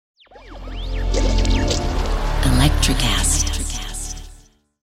NutraCast.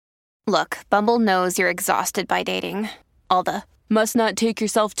 Look, Bumble knows you're exhausted by dating. All the must not take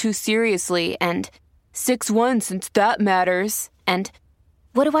yourself too seriously and 6'1" since that matters. And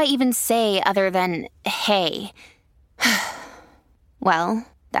what do I even say other than hey? Well,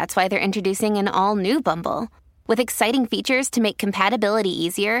 that's why they're introducing an all-new Bumble with exciting features to make compatibility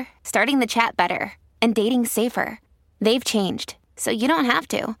easier, starting the chat better, and dating safer. They've changed, so you don't have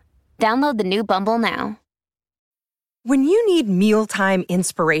to. Download the new Bumble now. When you need mealtime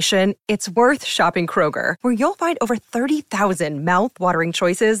inspiration, it's worth shopping Kroger, where you'll find over 30,000 mouth-watering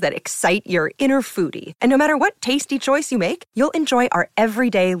choices that excite your inner foodie. And no matter what tasty choice you make, you'll enjoy our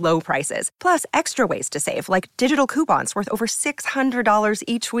everyday low prices, plus extra ways to save, like digital coupons worth over $600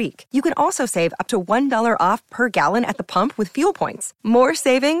 each week. You can also save up to $1 off per gallon at the pump with fuel points. More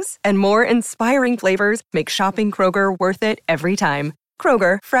savings and more inspiring flavors make shopping Kroger worth it every time.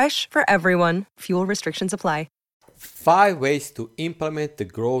 Kroger, fresh for everyone. Fuel restrictions apply. 5 ways to implement the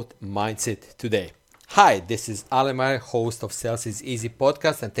growth mindset today. Hi, this is Alan Meyer, host of Sales is Easy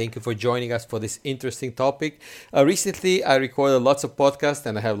podcast, and thank you for joining us for this interesting topic. Recently, I recorded lots of podcasts,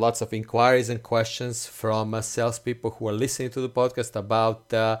 and I have lots of inquiries and questions from salespeople who are listening to the podcast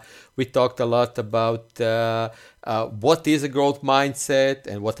about, we talked a lot about what is a growth mindset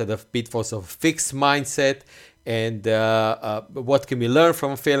and what are the pitfalls of fixed mindset, and what can we learn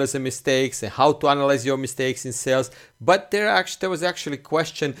from failures and mistakes, and how to analyze your mistakes in sales. But there was actually a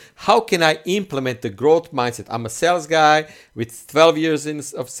question, how can I implement the growth mindset? I'm a sales guy with 12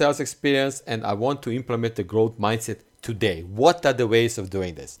 years of sales experience, and I want to implement the growth mindset today. What are the ways of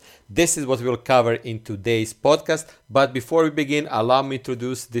doing this? This is what we'll cover in today's podcast. But before we begin, allow me to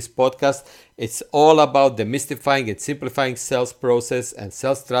introduce this podcast. It's all about demystifying and simplifying sales process and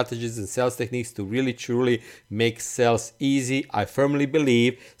sales strategies and sales techniques to really truly make sales easy. I firmly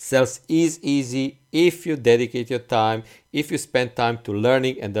believe sales is easy if you dedicate your time, if you spend time to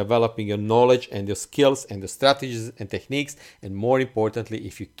learning and developing your knowledge and your skills and your strategies and techniques, and more importantly,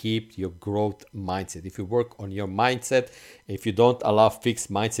 if you keep your growth mindset, if you work on your mindset, if you don't allow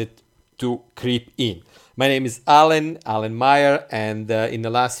fixed mindset to creep in. My name is Alan Meyer, and in the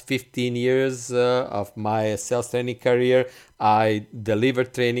last 15 years of my sales training career, I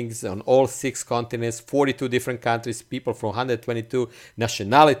delivered trainings on all 6 continents, 42 different countries, people from 122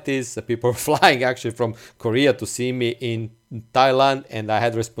 nationalities, people flying actually from Korea to see me in Thailand, and I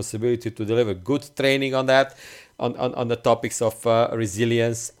had responsibility to deliver good training on that. On the topics of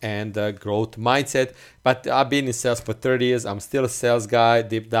resilience and growth mindset. But I've been in sales for 30 years. I'm still a sales guy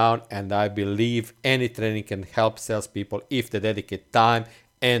deep down, and I believe any training can help salespeople if they dedicate time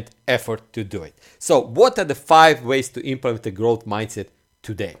and effort to do it. So what are the 5 ways to implement the growth mindset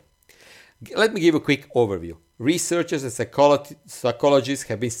today? Let me give a quick overview. Researchers and psychologists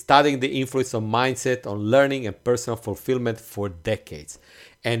have been studying the influence of mindset on learning and personal fulfillment for decades.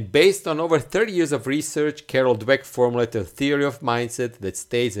 And based on over 30 years of research, Carol Dweck formulated a theory of mindset that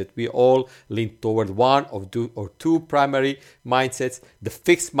states that we all lean toward one or two primary mindsets. The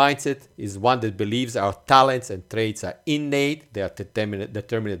fixed mindset is one that believes our talents and traits are innate, they are determined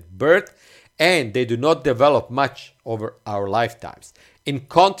at birth, and they do not develop much over our lifetimes. In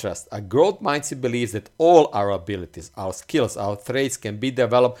contrast, a growth mindset believes that all our abilities, our skills, our traits can be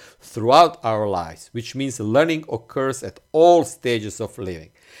developed throughout our lives, which means learning occurs at all stages of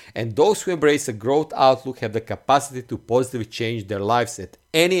living. And those who embrace a growth outlook have the capacity to positively change their lives at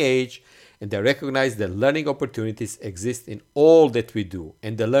any age, and they recognize that learning opportunities exist in all that we do,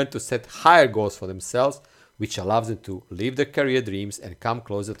 and they learn to set higher goals for themselves, which allows them to live their career dreams and come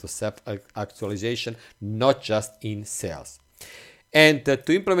closer to self-actualization, not just in sales. And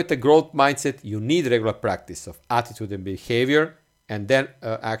to implement a growth mindset, you need regular practice of attitude and behavior. And then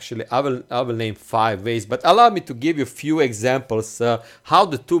actually, I will name 5 ways. But allow me to give you a few examples how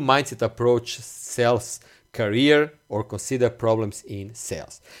the 2 mindset approach sales career or consider problems in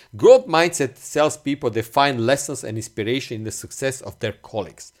sales. Growth mindset salespeople, they find lessons and inspiration in the success of their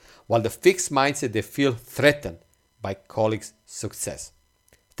colleagues, while the fixed mindset, they feel threatened by colleagues' success.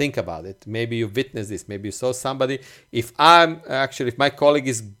 Think about it. Maybe you witnessed this. Maybe you saw somebody. If my colleague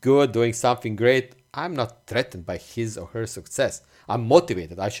is good, doing something great, I'm not threatened by his or her success. I'm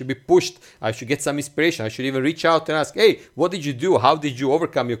motivated. I should be pushed. I should get some inspiration. I should even reach out and ask, hey, what did you do? How did you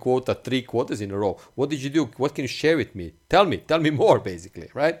overcome your quota 3 quarters in a row? What did you do? What can you share with me? Tell me more, basically,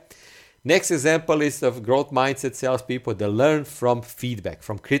 right? Next example is of growth mindset salespeople. They learn from feedback,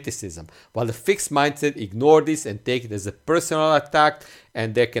 from criticism, while the fixed mindset ignore this and take it as a personal attack,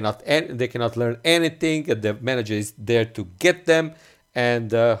 and they cannot learn anything. The manager is there to get them, and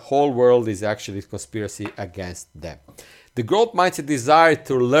the whole world is actually a conspiracy against them. The growth mindset desire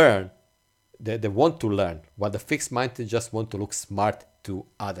to learn they want to learn, while the fixed mindset just want to look smart to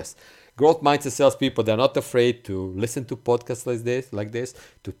others. Growth mindset salespeople, they're not afraid to listen to podcasts like this,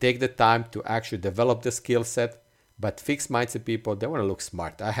 to take the time to actually develop the skill set. But fixed mindset people, they want to look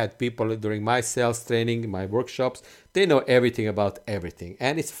smart. I had people during my sales training, my workshops, they know everything about everything.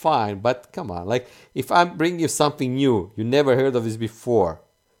 And it's fine, but come on. Like, if I bring you something new, you never heard of this before,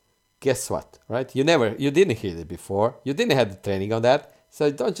 guess what, right? You didn't hear it before. You didn't have the training on that. So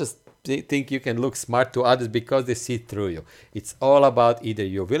don't just think you can look smart to others because they see through you. It's all about either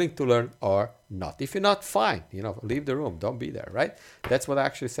you're willing to learn or not. If you're not, fine, leave the room. Don't be there, right? That's what I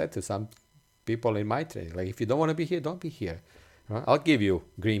actually said to some people in my training. Like, if you don't want to be here, don't be here. Right? I'll give you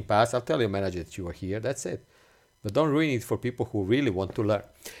green pass. I'll tell your manager that you are here. That's it. But don't ruin it for people who really want to learn.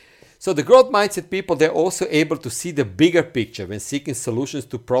 So the growth mindset people, they're also able to see the bigger picture when seeking solutions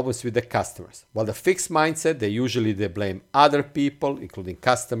to problems with the customers. While the fixed mindset, they blame other people, including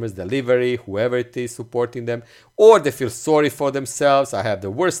customers, delivery, whoever it is supporting them, or they feel sorry for themselves. I have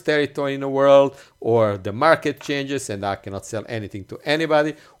the worst territory in the world, or the market changes and I cannot sell anything to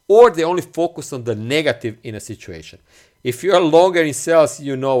anybody, or they only focus on the negative in a situation. If you're longer in sales,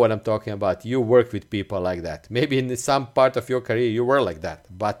 you know what I'm talking about. You work with people like that. Maybe in some part of your career you were like that.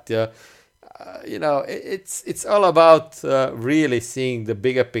 But, it's all about really seeing the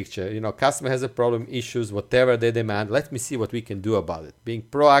bigger picture. Customer has a problem, issues, whatever they demand. Let me see what we can do about it. Being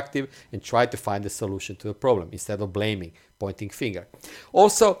proactive and try to find a solution to the problem instead of blaming, pointing finger.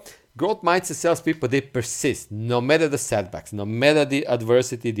 Also, growth mindset salespeople, they persist no matter the setbacks, no matter the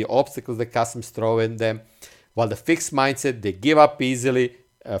adversity, the obstacles the customers throw at them. While the fixed mindset, they give up easily.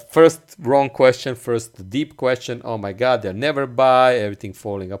 First wrong question, first deep question. Oh my God, they'll never buy, everything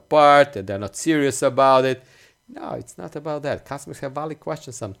falling apart, and they're not serious about it. No, it's not about that. Customers have valid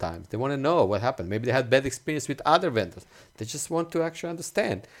questions sometimes. They want to know what happened. Maybe they had bad experience with other vendors. They just want to actually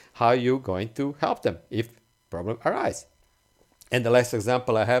understand how you're going to help them if problem arise. And the last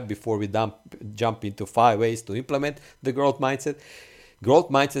example I have before we jump into 5 ways to implement the growth mindset. Growth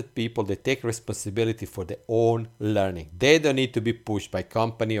mindset people, they take responsibility for their own learning. They don't need to be pushed by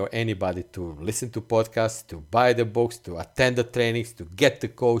company or anybody to listen to podcasts, to buy the books, to attend the trainings, to get the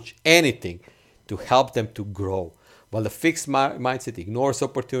coach, anything to help them to grow. While the fixed mindset ignores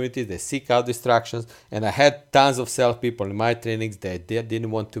opportunities, they seek out distractions. And I had tons of salespeople in my trainings that they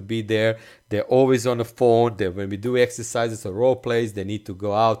didn't want to be there. They're always on the phone. When we do exercises or role plays, they need to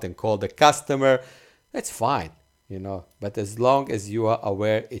go out and call the customer. That's fine. But as long as you are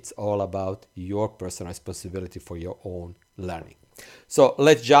aware, it's all about your personal responsibility for your own learning. So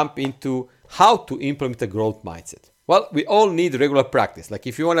let's jump into how to implement a growth mindset. Well, we all need regular practice. Like,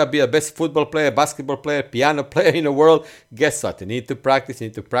 if you want to be the best football player, basketball player, piano player in the world, guess what? You need to practice.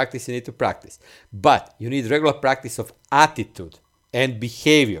 But you need regular practice of attitude and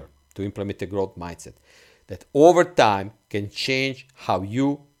behavior to implement a growth mindset that over time can change how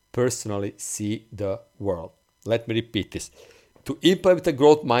you personally see the world. Let me repeat this. To implement a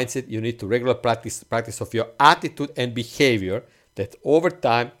growth mindset, you need to regular practice of your attitude and behavior that over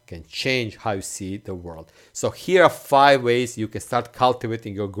time can change how you see the world. So here are 5 ways you can start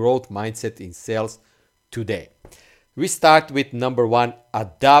cultivating your growth mindset in sales today. We start with number 1,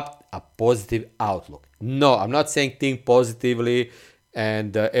 adopt a positive outlook. No, I'm not saying think positively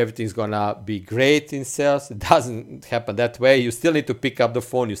and everything's gonna be great in sales. It doesn't happen that way. You still need to pick up the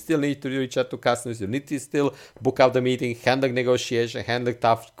phone. You still need to reach out to customers. You need to still book out the meeting, handle negotiation, handle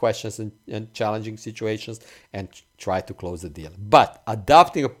tough questions and challenging situations, and try to close the deal. But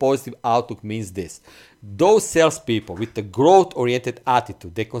adopting a positive outlook means this. Those salespeople with a growth-oriented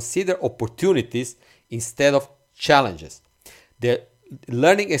attitude, they consider opportunities instead of challenges. Their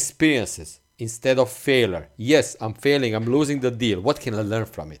learning experiences instead of failure. Yes, I'm failing, I'm losing the deal. What can I learn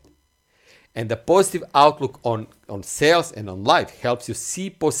from it? And the positive outlook on sales and on life helps you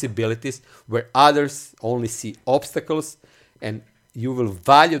see possibilities where others only see obstacles, and you will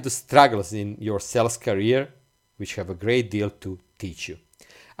value the struggles in your sales career, which have a great deal to teach you.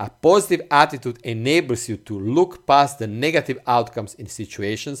 A positive attitude enables you to look past the negative outcomes in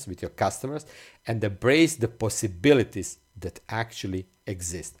situations with your customers and embrace the possibilities that actually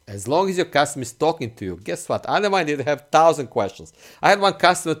exist. As long as your customer is talking to you, guess what? I don't mind if they have 1,000 questions. I had one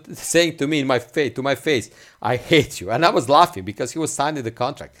customer saying to me in my face, I hate you. And I was laughing because he was signing the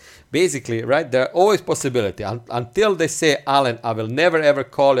contract. Basically, right, there are always possibility. Until they say, Alan, I will never ever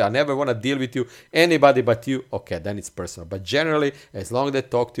call you. I never want to deal with you, anybody but you. Okay, then it's personal. But generally, as long as they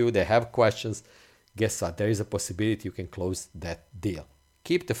talk to you, they have questions, guess what? There is a possibility you can close that deal.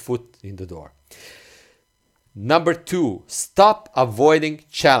 Keep the foot in the door. Number 2, stop avoiding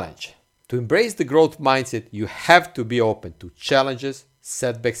challenge. To embrace the growth mindset, you have to be open to challenges,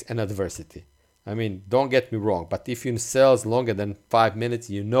 setbacks, and adversity. I mean, don't get me wrong, but if you're in sales longer than 5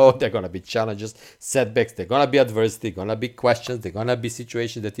 minutes, you know there are going to be challenges, setbacks, there are going to be adversity, going to be questions, there are going to be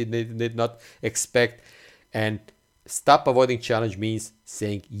situations that you did not expect. And stop avoiding challenge means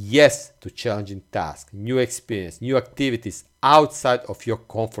saying yes to challenging tasks, new experience, new activities outside of your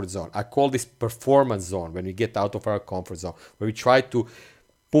comfort zone. I call this performance zone when we get out of our comfort zone, where we try to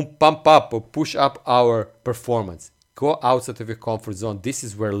pump up or push up our performance. Go outside of your comfort zone. This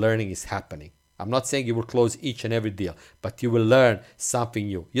is where learning is happening. I'm not saying you will close each and every deal, but you will learn something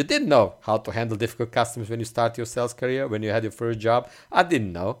new. You didn't know how to handle difficult customers when you start your sales career, when you had your first job. I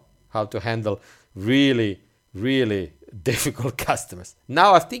didn't know how to handle really difficult customers.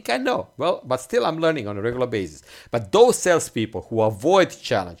 Now I think I know. Well, but still I'm learning on a regular basis. But those salespeople who avoid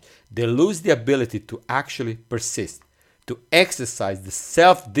challenge, they lose the ability to actually persist, to exercise the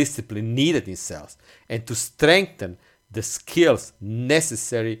self-discipline needed in sales, and to strengthen the skills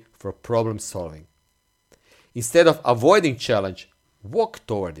necessary for problem solving. Instead of avoiding challenge, walk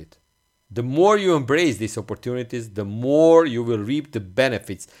toward it. The more you embrace these opportunities, the more you will reap the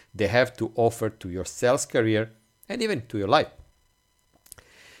benefits they have to offer to your sales career and even to your life.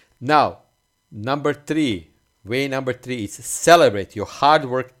 Now, way number three is celebrate your hard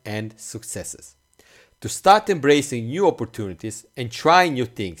work and successes. To start embracing new opportunities and trying new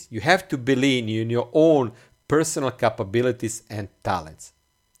things, you have to believe in your own personal capabilities and talents.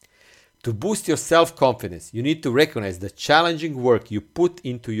 To boost your self-confidence, you need to recognize the challenging work you put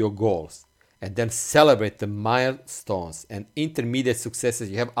into your goals and then celebrate the milestones and intermediate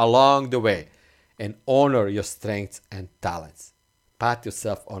successes you have along the way and honor your strengths and talents. Pat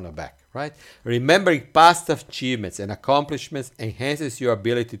yourself on the back, right? Remembering past achievements and accomplishments enhances your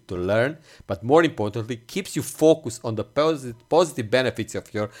ability to learn, but more importantly, keeps you focused on the positive benefits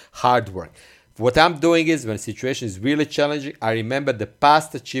of your hard work. What I'm doing is, when a situation is really challenging, I remember the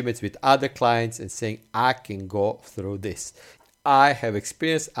past achievements with other clients and saying, I can go through this. I have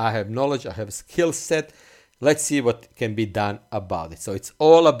experience, I have knowledge, I have a skill set. Let's see what can be done about it. So it's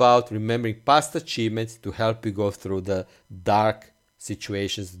all about remembering past achievements to help you go through the dark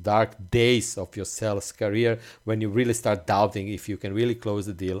situations, dark days of your sales career when you really start doubting if you can really close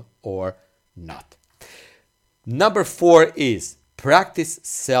the deal or not. Number 4 is practice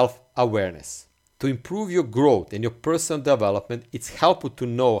self-awareness. To improve your growth and your personal development, it's helpful to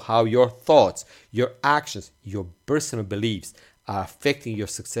know how your thoughts, your actions, your personal beliefs are affecting your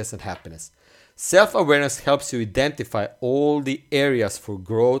success and happiness. Self-awareness helps you identify all the areas for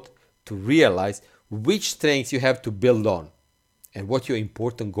growth, to realize which strengths you have to build on and what your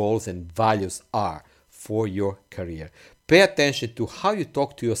important goals and values are for your career. Pay attention to how you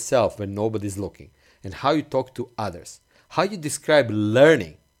talk to yourself when nobody's looking, and how you talk to others, how you describe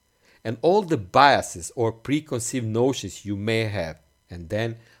learning, and all the biases or preconceived notions you may have, and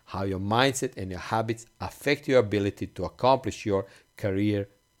then how your mindset and your habits affect your ability to accomplish your career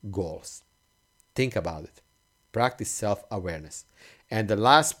goals. Think about it. Practice self-awareness. And the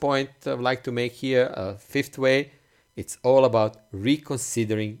last point I'd like to make here, fifth way, it's all about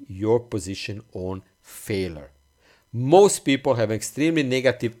reconsidering your position on failure. Most people have an extremely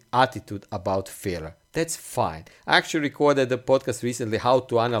negative attitude about failure. That's fine. I actually recorded a podcast recently, how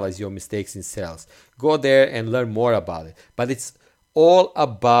to analyze your mistakes in sales. Go there and learn more about it. But it's all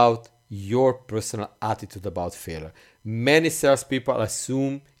about your personal attitude about failure. Many salespeople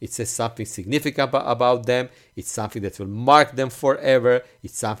assume it says something significant about them. It's something that will mark them forever.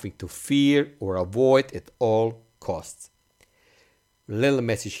 It's something to fear or avoid at all costs. Little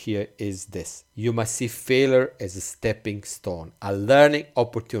message here is this: you must see failure as a stepping stone, a learning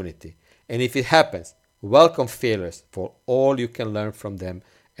opportunity. And if it happens, welcome failures, for all you can learn from them,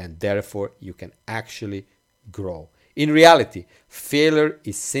 and therefore you can actually grow. In reality, failure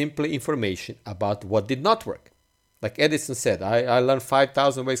is simply information about what did not work. Like Edison said, I learned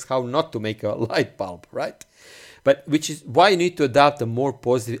 5,000 ways how not to make a light bulb, right? But which is why you need to adopt a more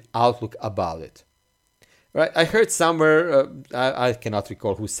positive outlook about it. Right? I heard somewhere, I cannot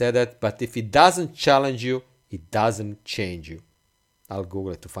recall who said that, but if it doesn't challenge you, it doesn't change you. I'll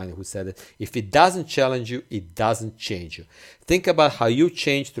Google it to find who said it. If it doesn't challenge you, it doesn't change you. Think about how you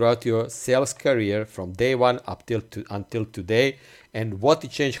changed throughout your sales career from day one until today, and what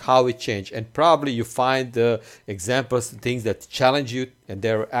it changed, how it changed. And probably you find examples, things that challenge you, and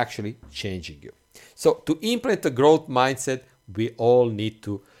they're actually changing you. So to implement a growth mindset, we all need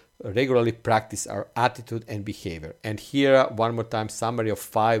to regularly practice our attitude and behavior. And here, one more time, summary of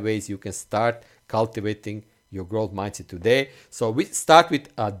 5 ways you can start cultivating your growth mindset today. So we start with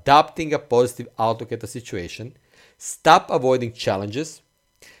adopting a positive outlook at the situation. Stop avoiding challenges.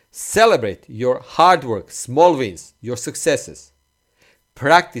 Celebrate your hard work, small wins, your successes.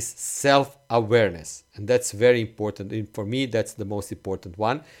 practice self-awareness. And that's very important. And for me, that's the most important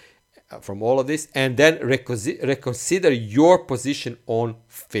one from all of this. And then reconsider your position on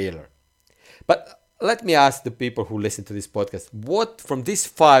failure. But let me ask the people who listen to this podcast, what from these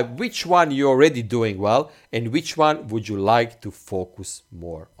 5, which one you're already doing well and which one would you like to focus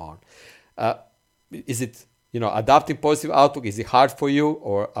more on? Is it, adopting positive outlook? Is it hard for you,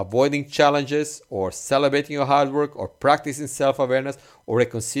 or avoiding challenges, or celebrating your hard work, or practicing self-awareness, or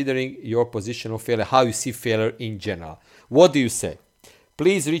reconsidering your position of failure, how you see failure in general? What do you say?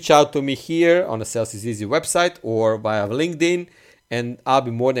 Please reach out to me here on the Sales is Easy website or via LinkedIn, and I'll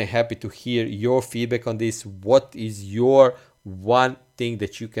be more than happy to hear your feedback on this. What is your one thing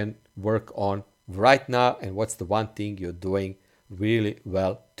that you can work on right now, and what's the one thing you're doing really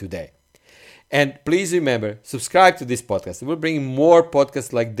well today? And please remember, subscribe to this podcast. We'll bring more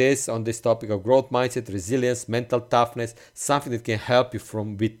podcasts like this on this topic of growth mindset, resilience, mental toughness, something that can help you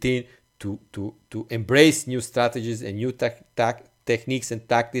from within to embrace new strategies and new techniques and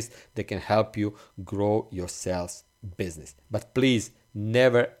tactics that can help you grow your sales business. But please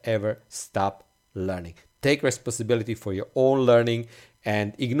never ever stop learning. Take responsibility for your own learning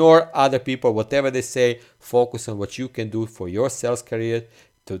and ignore other people, whatever they say. Focus on what you can do for your sales career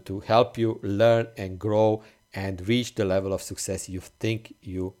to help you learn and grow and reach the level of success you think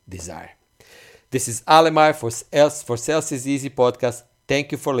you desire. This is Alemar for Sales is Easy podcast.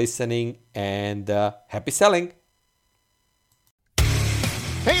 Thank you for listening, and happy selling.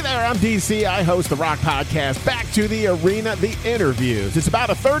 Hey there, I'm DC. I host the Rock Podcast, Back to the Arena, The Interviews. It's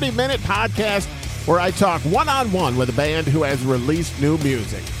about a 30-minute podcast where I talk one-on-one with a band who has released new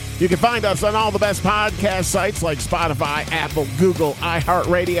music. You can find us on all the best podcast sites like Spotify, Apple, Google,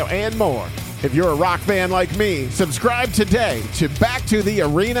 iHeartRadio, and more. If you're a rock fan like me, subscribe today to Back to the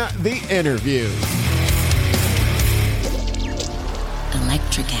Arena, The Interviews.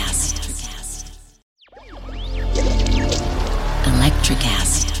 Electricast.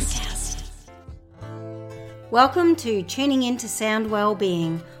 Electricast. Welcome to Tuning Into Sound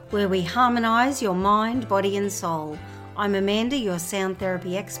Wellbeing, where we harmonise your mind, body and soul. I'm Amanda, your sound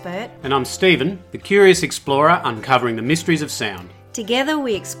therapy expert. And I'm Stephen, the curious explorer uncovering the mysteries of sound. Together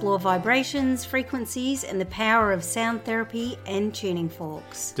we explore vibrations, frequencies and the power of sound therapy and tuning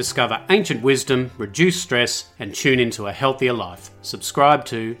forks. Discover ancient wisdom, reduce stress and tune into a healthier life. Subscribe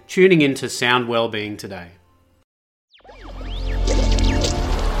to Tuning Into Sound Wellbeing today.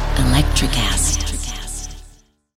 Electricast.